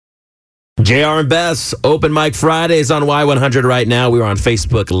JR and Beth's Open Mic Fridays on Y100 right now. We are on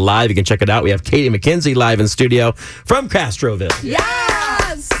Facebook Live. You can check it out. We have Katy and McKenzie live in studio from Castroville.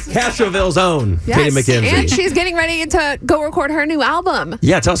 Yes! Castroville's own Katy McKenzie. And she's getting ready to go record her new album.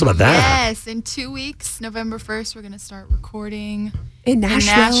 Yeah, tell us about that. Yes, in 2 weeks, November 1st, we're going to start recording In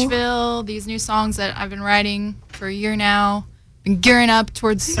Nashville. these new songs that I've been writing for a year now. Been gearing up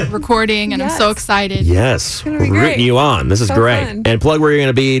towards recording, and I'm so excited. Yes, gonna we're be great. rooting you on. This is So great. fun. And plug where you're going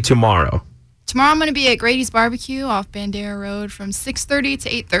to be tomorrow. Tomorrow I'm going to be at Grady's Barbecue off Bandera Road from 6:30 to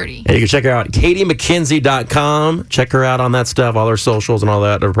 8:30. And you can check her out at KatyMcKenzie.com. Check her out on that stuff. All her socials and all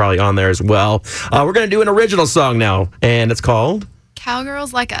that are probably on there as well. We're going to do an original song now, and it's called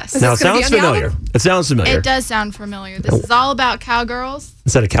Cowgirls Like Us. Is Now, it this gonna be sounds on the familiar. album? It sounds familiar. It does sound familiar. This is all about cowgirls.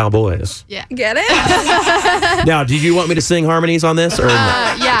 Instead of cowboys. Yeah. Get it? Now, do you want me to sing harmonies on this? Or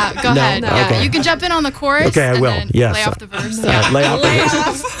Yeah, go ahead. Yeah. Okay. You can jump in on the chorus. Okay, I and will. Then Yes. lay off the verse. lay out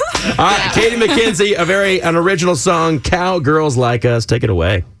the All right, Katy McKenzie, an original song, Cowgirls Like Us. Take it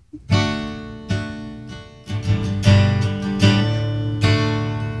away.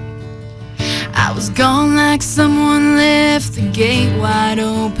 I was gone like someone left the gate wide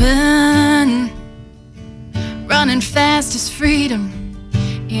open, running fast as freedom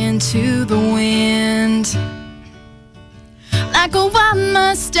into the wind, like a wild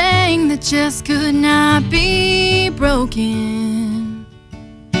Mustang that just could not be broken.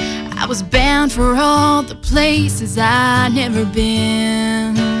 I was bound for all the places I'd never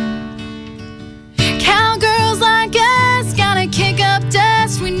been. Cowgirls like us gotta kick up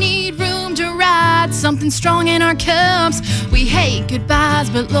dust. We need room to ride, something strong in our cups. We hate goodbyes,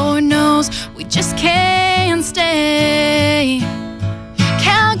 but Lord knows we just can't stay.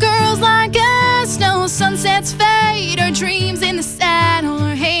 Cowgirls like us know sunsets fade, our dreams in the saddle,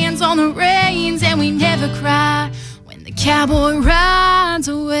 our hands on the reins, and we never cry when the cowboy rides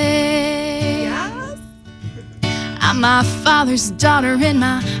away. Yes. I'm my father's daughter and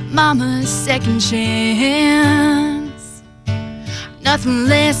my mama's second chance. Nothing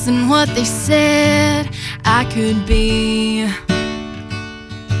less than what they said I could be.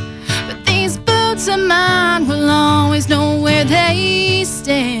 But these boots of mine will always know where they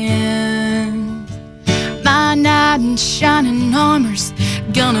stand. My knight in shining armor's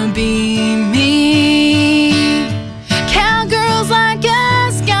gonna be me. Cowgirls like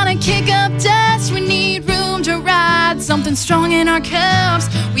us gotta kick up dust. We need room to ride, something strong in our cups.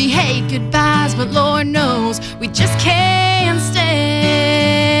 We hate goodbyes, but Lord knows we just can't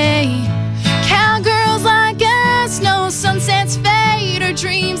stay. Cowgirls like us know sunsets fade, our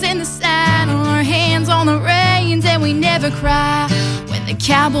dreams in the saddle, our hands on the reins, and we never cry when the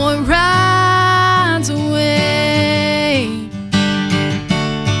cowboy rides away.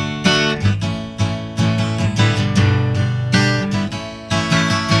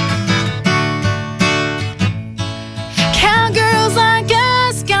 Cowgirls like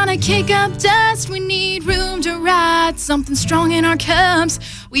us gotta kick up dust. We need room to ride, something strong in our cups.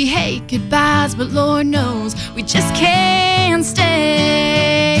 We hate goodbyes, but Lord knows we just can't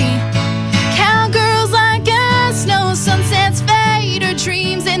stay. Cowgirls like us know sunsets fade, our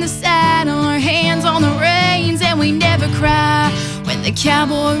dreams in the saddle, our hands on the reins, and we never cry when the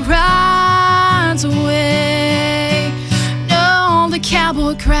cowboy rides away. No, the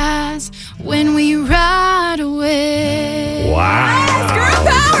cowboy cries when we ride away. Wow. Girl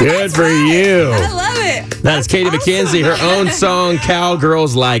power. Good for you. I love it. That's Katy McKenzie, her own song,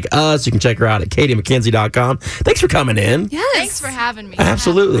 Cowgirls Like Us. You can check her out at KatyMcKenzie.com. Thanks for coming in. Yes. Thanks for having me.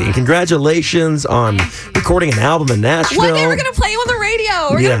 Absolutely. And congratulations on recording an album in Nashville. One day we're going to play you on the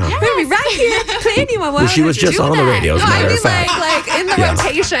radio. We're Yeah. gonna be right here playing you on Well, she was just on the radio, as a No, I matter mean of fact. like in the Yeah.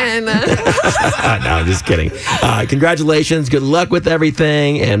 rotation. No, I'm just kidding. Congratulations. Good luck with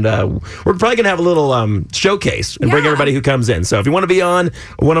everything. And we're probably going to have a little showcase and bring Yeah. everybody who comes in. So if you want to be on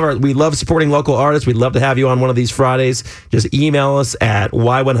we love supporting local artists. We'd love to have you on one of these Fridays. Just email us at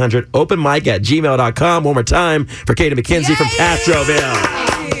y100openmic@gmail.com. One more time for Katy McKenzie from Yay!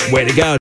 Castroville. Way to go.